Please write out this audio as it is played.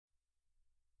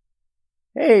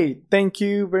Hey, thank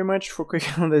you very much for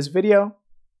clicking on this video.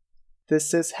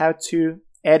 This is how to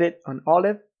edit on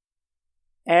Olive.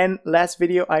 And last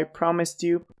video I promised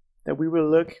you that we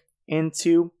will look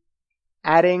into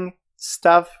adding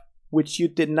stuff which you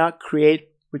did not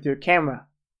create with your camera,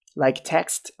 like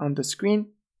text on the screen,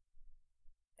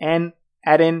 and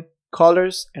add in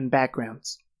colors and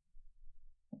backgrounds.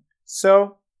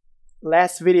 So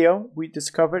last video we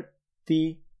discovered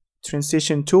the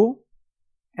transition tool,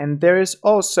 and there is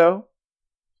also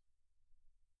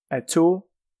a tool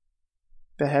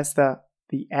that has the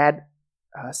add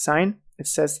sign. It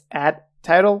says add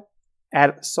title,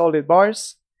 add solid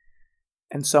bars,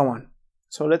 and so on.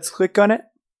 So let's click on it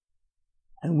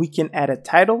and we can add a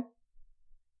title.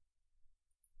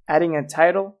 Adding a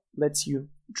title lets you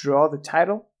draw the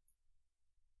title.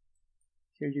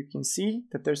 Here you can see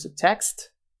that there's a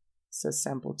text. It says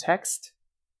sample text.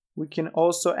 We can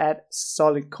also add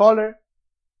solid color.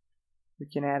 We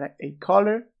can add a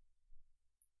color.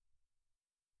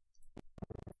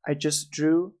 I just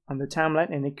drew on the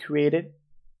timeline and it created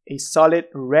a solid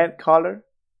red color.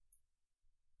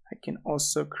 I can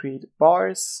also create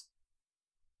bars.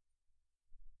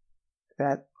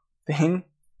 That thing,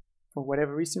 for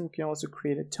whatever reason, we can also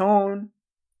create a tone.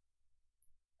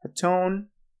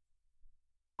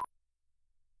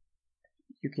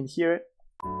 You can hear it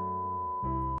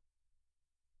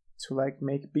to like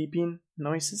make beeping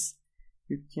noises.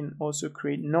 You can also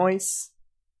create noise.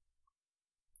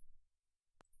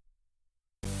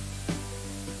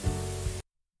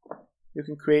 You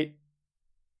can create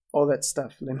all that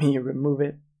stuff. Let me remove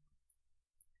it.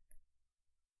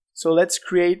 So let's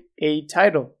create a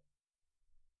title.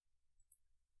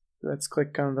 Let's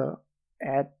click on the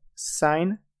add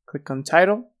sign, click on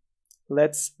title.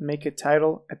 Let's make a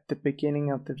title at the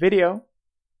beginning of the video.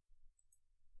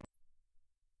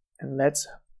 And let's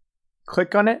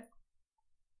click on it.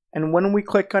 And when we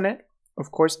click on it,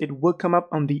 of course, it will come up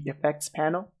on the effects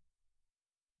panel.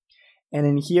 And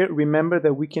in here, remember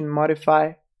that we can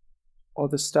modify all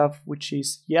the stuff which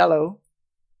is yellow.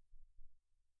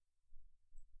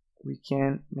 We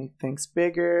can make things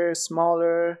bigger,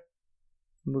 smaller,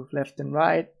 move left and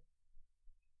right.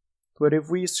 But if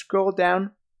we scroll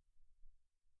down,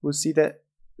 we'll see that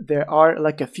there are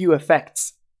like a few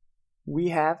effects. We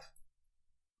have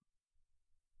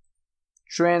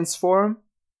transform.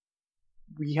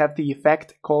 We have the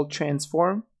effect called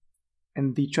transform,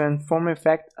 and the transform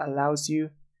effect allows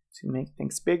you to make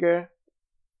things bigger.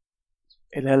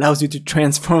 It allows you to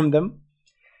transform them.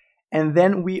 And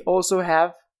then we also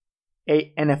have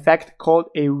an effect called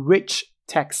a rich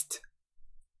text.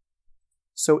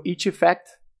 So each effect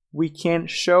we can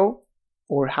show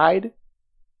or hide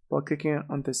by clicking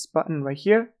on this button right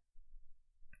here,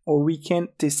 or we can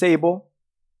disable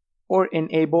or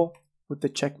enable with the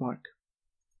check mark.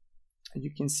 You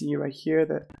can see right here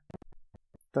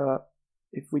that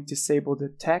if we disable the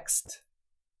text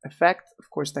effect, of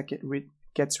course that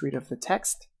gets rid of the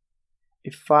text.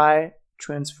 If I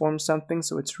transform something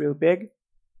so it's real big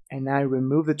and I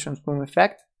remove the transform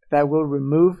effect, that will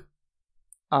remove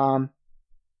the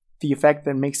effect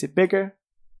that makes it bigger.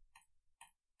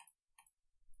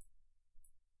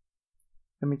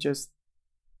 Let me just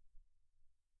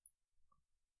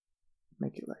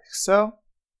make it like so.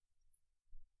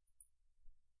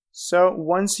 So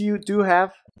once you do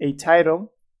have a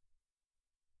title,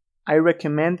 I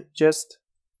recommend just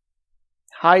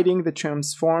hiding the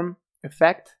transform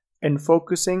effect and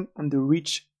focusing on the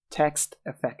rich text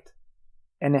effect.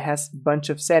 And it has a bunch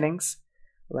of settings,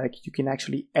 like you can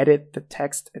actually edit the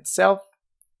text itself.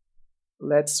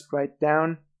 Let's write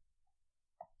down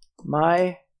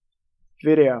my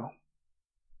video!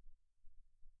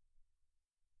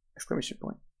 Exclamation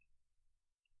point.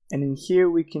 And in here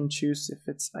we can choose if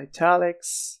it's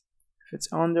italics, if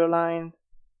it's underlined,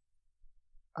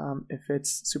 if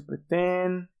it's super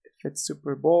thin, if it's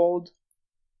super bold.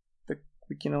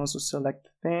 We can also select the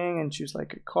thing and choose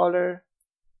like a color.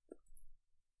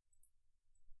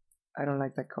 I don't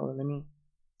like that color. Let me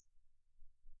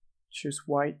choose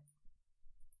white.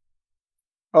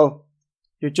 Oh,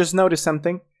 you just noticed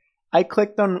something. I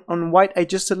clicked on white. I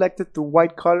just selected the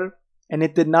white color and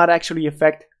it did not actually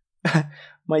affect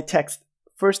my text.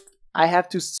 First, I have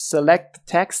to select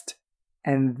the text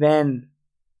and then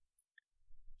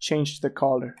change the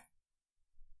color.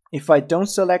 If I don't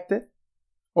select it,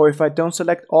 or if I don't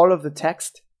select all of the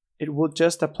text, it will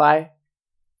just apply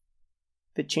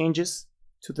the changes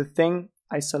to the thing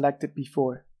I selected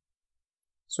before.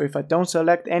 So if I don't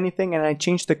select anything and I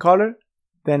change the color,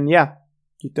 then yeah,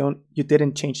 you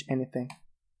didn't change anything.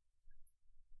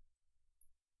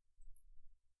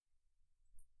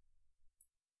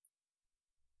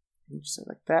 You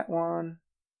select that one,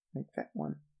 make that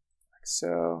one like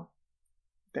so.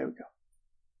 There we go.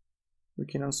 We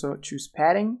can also choose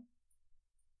padding.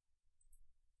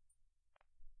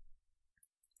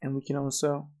 And we can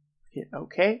also hit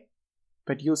OK.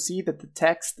 But you'll see that the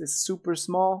text is super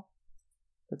small.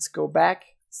 Let's go back,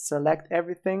 select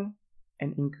everything,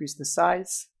 and increase the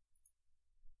size.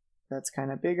 That's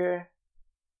kind of bigger.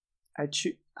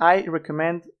 I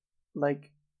recommend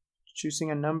like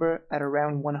choosing a number at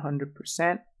around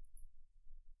 100%.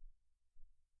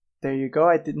 There you go.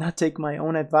 I did not take my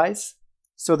own advice.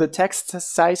 So the text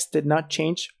size did not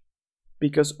change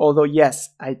because although yes,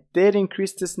 I did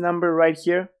increase this number right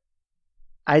here,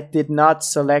 I did not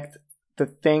select the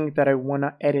thing that I want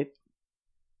to edit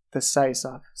the size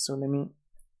of. So let me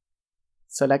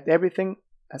select everything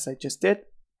as I just did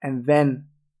and then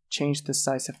change the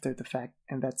size after the fact,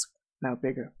 and that's now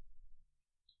bigger.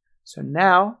 So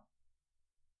now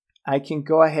I can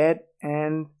go ahead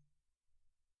and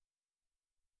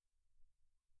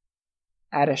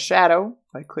add a shadow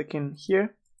by clicking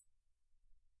here,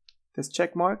 this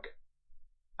check mark.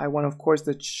 I want, of course,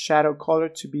 the shadow color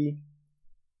to be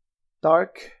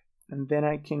dark, and then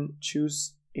I can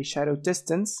choose a shadow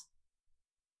distance.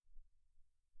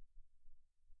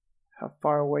 How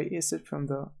far away is it from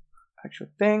the actual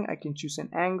thing? I can choose an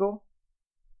angle.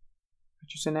 I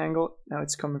choose an angle. Now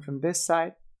it's coming from this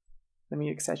side. Let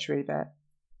me exaggerate that.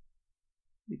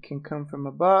 It can come from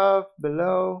above,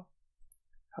 below,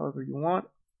 however you want.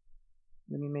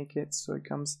 Let me make it so it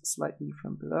comes slightly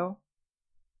from below.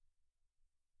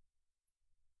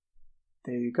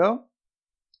 There you go.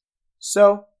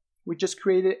 So we just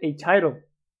created a title.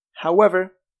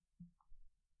 However,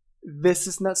 this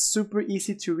is not super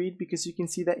easy to read because you can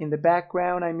see that in the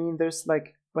background, I mean, there's like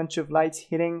a bunch of lights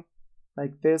hitting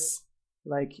like this,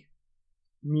 like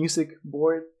music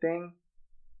board thing.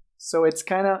 So it's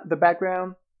kind of, the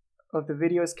background of the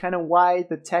video is kind of wide.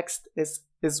 The text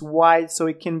is wide, so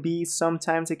it can be,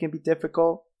 sometimes it can be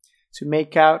difficult to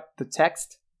make out the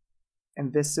text.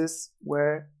 And this is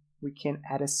where we can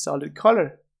add a solid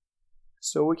color.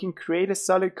 So we can create a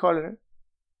solid color,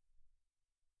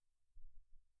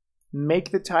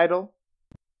 make the title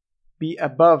be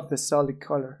above the solid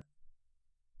color.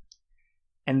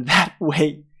 And that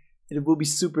way it will be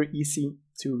super easy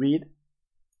to read.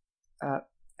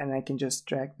 And I can just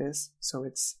drag this so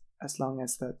it's as long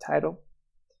as the title.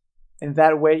 And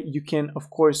that way you can, of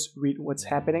course, read what's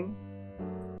happening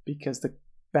because the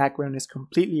background is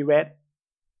completely red.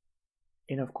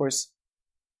 And of course,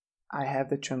 I have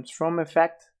the transform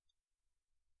effect.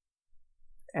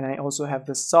 And I also have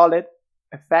the solid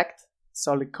effect,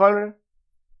 solid color.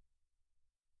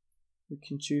 You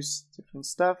can choose different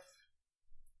stuff.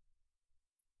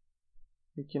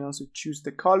 You can also choose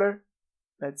the color.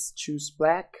 Let's choose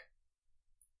black.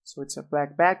 So it's a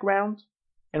black background.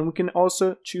 And we can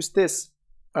also choose this,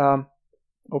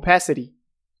 opacity.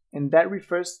 And that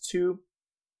refers to,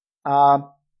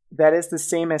 that is the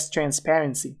same as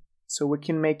transparency. So we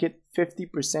can make it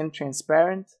 50%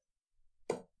 transparent.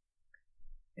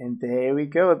 And there we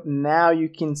go. Now you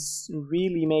can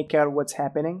really make out what's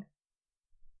happening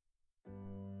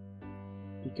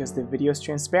because the video is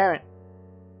transparent.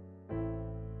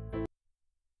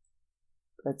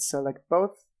 Let's select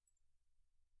both.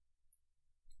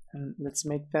 And let's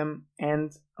make them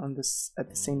end on this at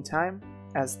the same time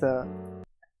as the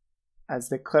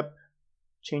clip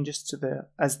changes to the,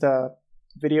 as the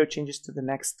video changes to the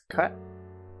next cut.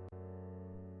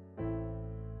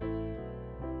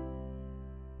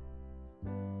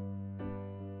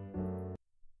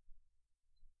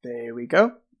 There we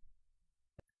go.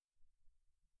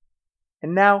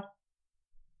 And now,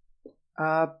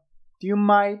 you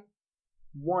might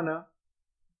wanna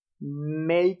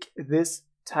make this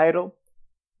title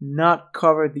not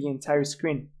cover the entire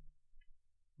screen,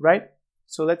 right?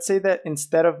 So let's say that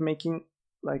instead of making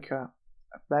like a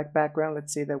black background,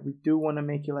 let's say that we do want to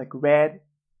make it like red,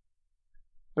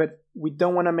 but we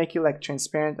don't want to make it like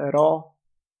transparent at all.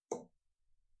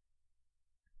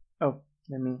 Oh,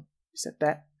 let me reset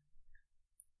that.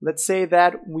 Let's say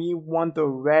that we want the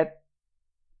red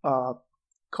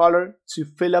color to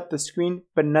fill up the screen,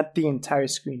 but not the entire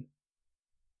screen.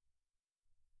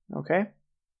 Okay,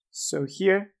 so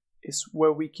here is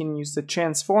where we can use the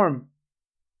transform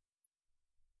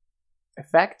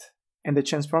effect, and the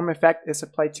transform effect is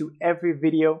applied to every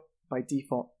video by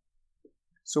default.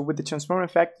 So with the transform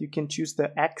effect, you can choose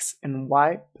the X and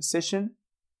Y position.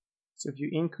 So if you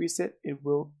increase it,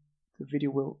 the video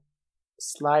will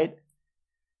slide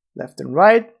left and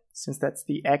right, since that's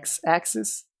the X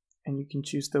axis, and you can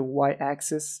choose the Y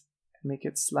axis and make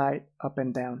it slide up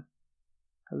and down.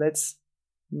 Let's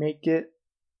make it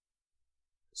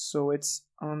so it's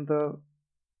on the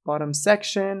bottom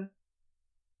section.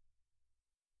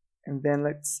 And then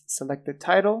let's select the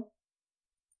title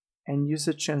and use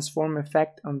the transform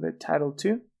effect on the title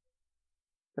too.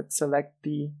 Let's select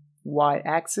the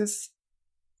y-axis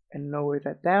and lower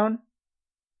that down.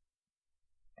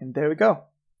 And there we go.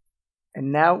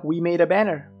 And now we made a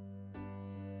banner.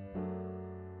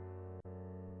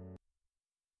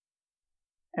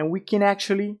 And we can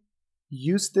actually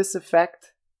use this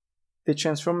effect, the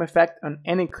transform effect, on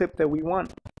any clip that we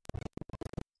want.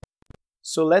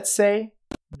 So let's say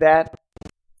that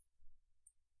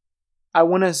I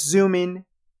want to zoom in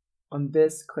on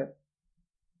this clip.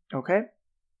 Okay?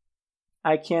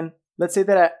 I can, let's say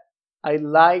that I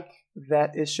like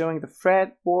that it's showing the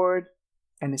fretboard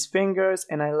and his fingers,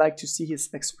 and I like to see his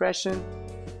expression,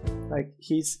 like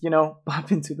he's,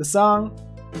 bumping to the song.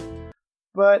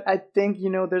 But I think,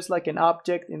 there's like an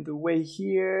object in the way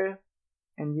here,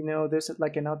 and there's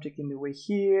like an object in the way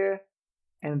here,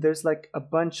 and there's like a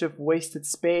bunch of wasted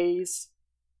space.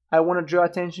 I want to draw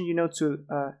attention,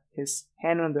 to his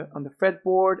hand on the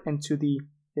fretboard and to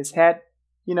his head,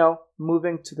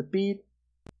 moving to the beat.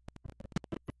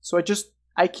 So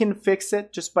I can fix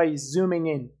it just by zooming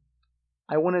in.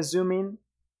 I want to zoom in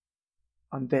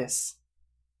on this.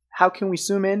 How can we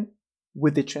zoom in?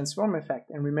 With the transform effect.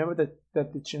 And remember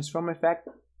that the transform effect,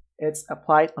 it's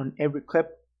applied on every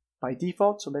clip by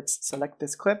default. So let's select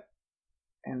this clip,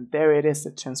 and there it is,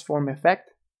 the transform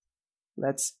effect.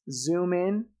 Let's zoom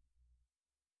in,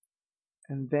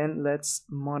 and then let's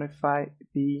modify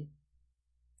the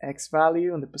X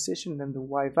value and the position, then the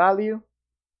Y value.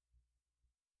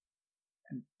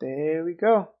 And there we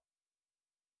go.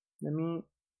 Let me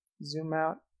zoom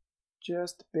out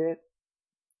just a bit.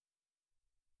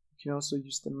 You can also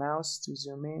use the mouse to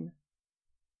zoom in.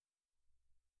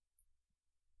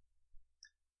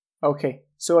 Okay,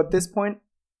 so at this point,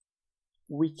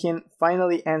 we can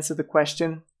finally answer the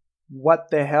question, what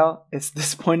the hell is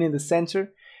this point in the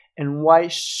center, and why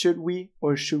should we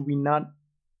or should we not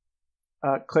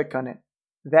click on it?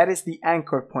 That is the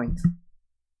anchor point.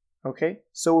 Okay,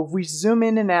 so if we zoom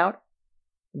in and out,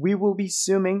 we will be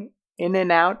zooming in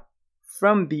and out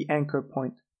from the anchor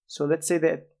point. So let's say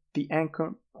that the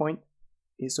anchor point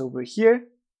is over here.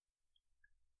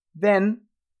 Then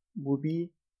we'll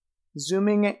be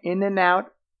zooming in and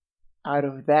out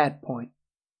of that point.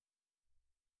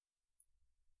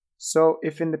 So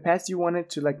if in the past you wanted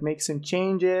to like make some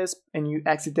changes and you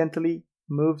accidentally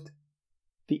moved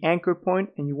the anchor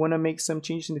point and you want to make some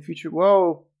changes in the future,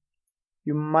 whoa,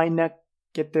 you might not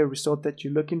get the result that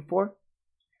you're looking for.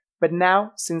 But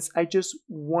now, since I just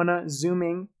want to zoom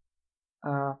in,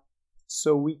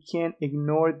 so we can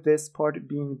ignore this part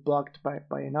being blocked by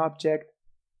an object,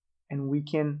 and we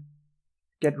can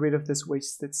get rid of this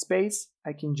wasted space,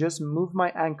 I can just move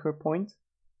my anchor point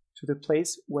to the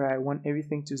place where I want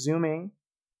everything to zoom in,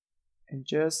 and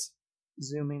just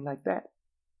zoom in like that.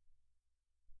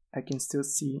 I can still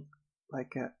see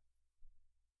like a,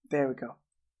 there we go.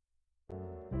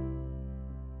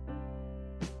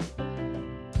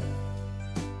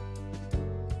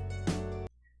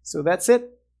 So that's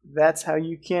it. That's how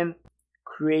you can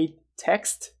create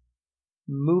text,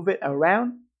 move it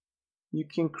around. You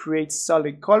can create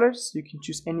solid colors. You can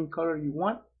choose any color you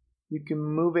want. You can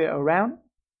move it around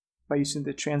by using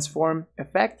the transform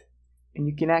effect. And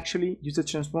you can actually use the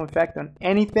transform effect on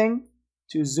anything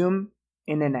to zoom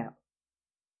in and out.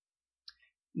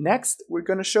 Next, we're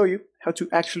going to show you how to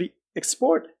actually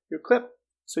export your clip.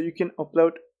 So you can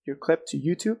upload your clip to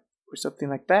YouTube or something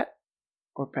like that,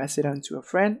 or pass it on to a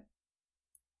friend.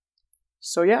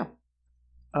 So yeah,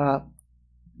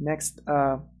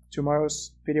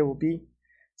 tomorrow's video will be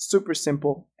super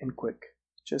simple and quick.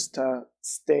 Just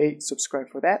stay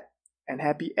subscribed for that, and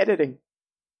happy editing.